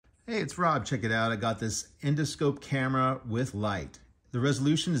Hey, it's Rob. Check it out. I got this Endoscope camera with light. The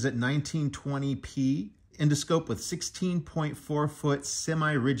resolution is at 1920p. Endoscope with 16.4 foot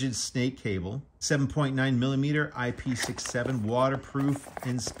semi-rigid snake cable, 7.9 millimeter IP67 waterproof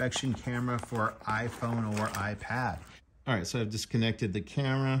inspection camera for iPhone or iPad. All right, so I've disconnected the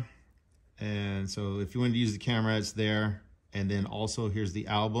camera. And so if you want to use the camera, it's there. And then also here's the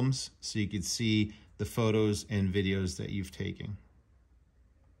albums, so you can see the photos and videos that you've taken.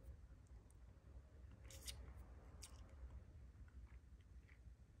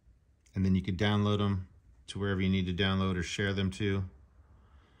 And then you could download them to wherever you need to download or share them to,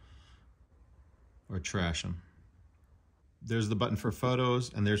 or trash them. There's the button for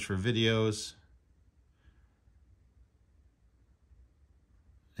photos and there's for videos.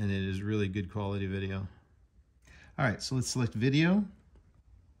 And it is really good quality video. All right, so let's select video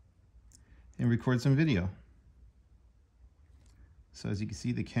and record some video. So as you can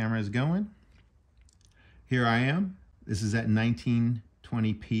see, the camera is going. Here I am. This is at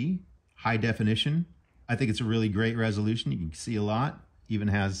 1920p, high definition. I think it's a really great resolution. You can see a lot. Even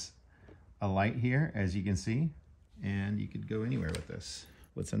has a light here, as you can see. And you could go anywhere with this.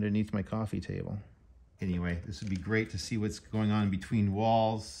 What's underneath my coffee table? Anyway, this would be great to see what's going on between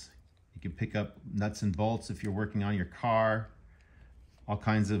walls. You can pick up nuts and bolts if you're working on your car. All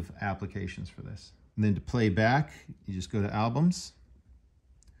kinds of applications for this. And then to play back, you just go to albums.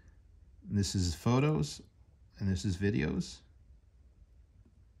 And this is photos, and this is videos.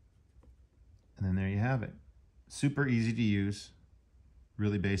 And then there you have it. Super easy to use,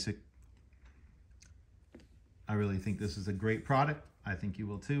 really basic. I really think this is a great product. I think you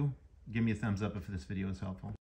will too. Give me a thumbs up if this video is helpful.